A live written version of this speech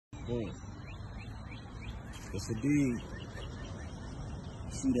growing. Yes, indeed.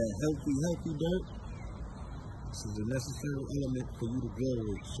 See that healthy dirt? This is a necessary element for you to grow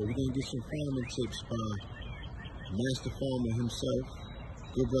with. So we're gonna get some farming tips by Master Farmer himself,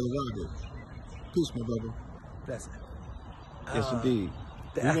 good brother Robert. Peace, my brother. That's it. Yes, indeed.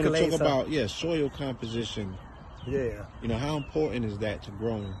 We're going to talk about, soil composition. Yeah. You know, how important is that to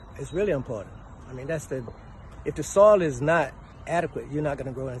growing? It's really important. I mean, if the soil is not adequate, you're not going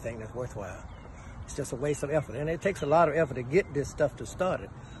to grow anything that's worthwhile. It's just a waste of effort. And it takes a lot of effort to get this stuff to start it.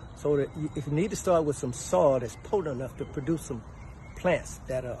 So that if you need to start with some soil that's potent enough to produce some plants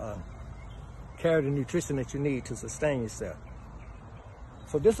that carry the nutrition that you need to sustain yourself.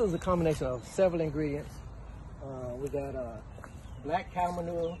 So this is a combination of several ingredients. We got black cow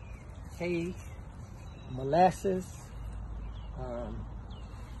manure, hay, molasses.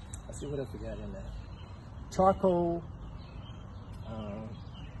 Let's see what else we got in there. Charcoal,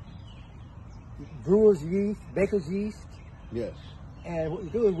 brewer's yeast, baker's yeast. Yes. And what we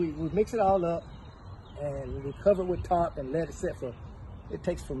do is we mix it all up and we cover it with tarp and let it sit for, it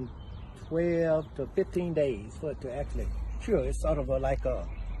takes from 12 to 15 days for it to actually cure. It's sort of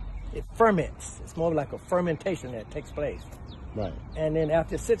it ferments. It's more like a fermentation that takes place. Right. And then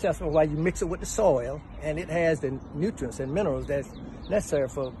after it sits out for a while, you mix it with the soil, and it has the nutrients and minerals that's necessary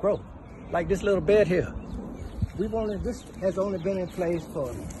for growth. Like this little bed here. This has only been in place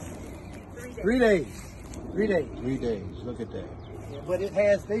for 3 days. 3 days. 3 days. Look at that. Yeah, but it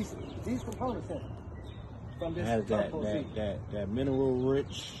has these components in it. From this it has that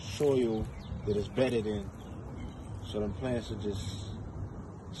mineral-rich soil that is bedded in. So them plants are just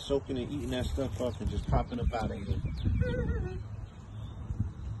soaking and eating that stuff up and just popping up out of here.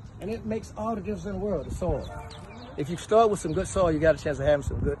 And it makes all the difference in the world, the soil. If you start with some good soil, you got a chance of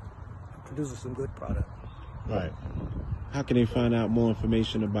having producing some good product. Right. How can they find out more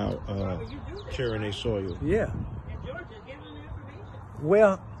information about curing their soil? Yeah. And Georgia, give them the information.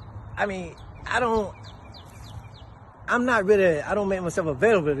 Well, I mean, I don't make myself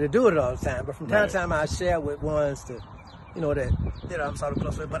available to do it all the time, but from time to time I share with ones that I'm sort of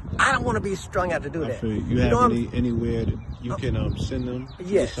close with, but I don't want to be strung out to do that. You have anywhere that you can send them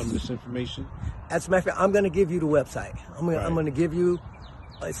some of this information? As a matter of fact, I'm going to give you the website. I'm going to give you,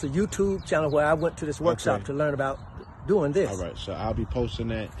 it's a YouTube channel where I went to this workshop to learn about doing this. All right, so I'll be posting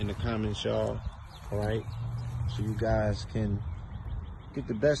that in the comments, y'all. All right, so you guys can get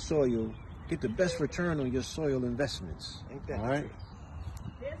the best soil, get the best return on your soil investments. All right?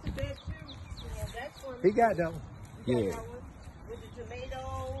 There's a bed too. That's one. He got that one. Yeah. With the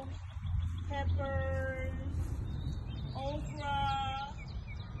tomatoes, peppers, okra.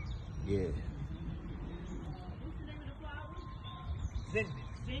 Yeah. What's the name of the flower?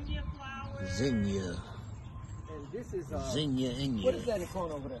 Zinnia flower. Zinnia. And this is Zinnia. What is that in the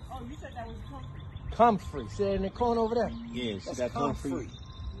corner over there? Oh, you said that was comfrey. Comfrey. See that in the corner over there? Yeah, see That's that comfrey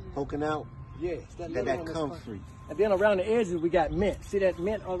poking out? Yes, that comfrey. And then around the edges we got mint. See that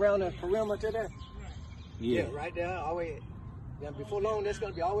mint around the perimeter there? Yeah. Right there, all the way. Yeah, before long, that's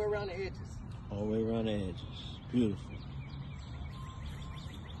going to be all the way around the edges. All the way around the edges. Beautiful.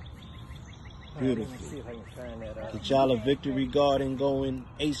 Beautiful. Let me see if I can find that out. Get y'all a Victory Garden going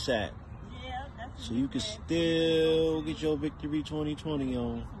ASAP. Yeah, that's So you can still get your Victory 2020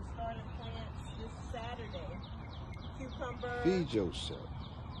 on. some started plants this Saturday. Cucumber. Feed yourself.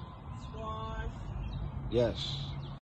 Squash. Yes.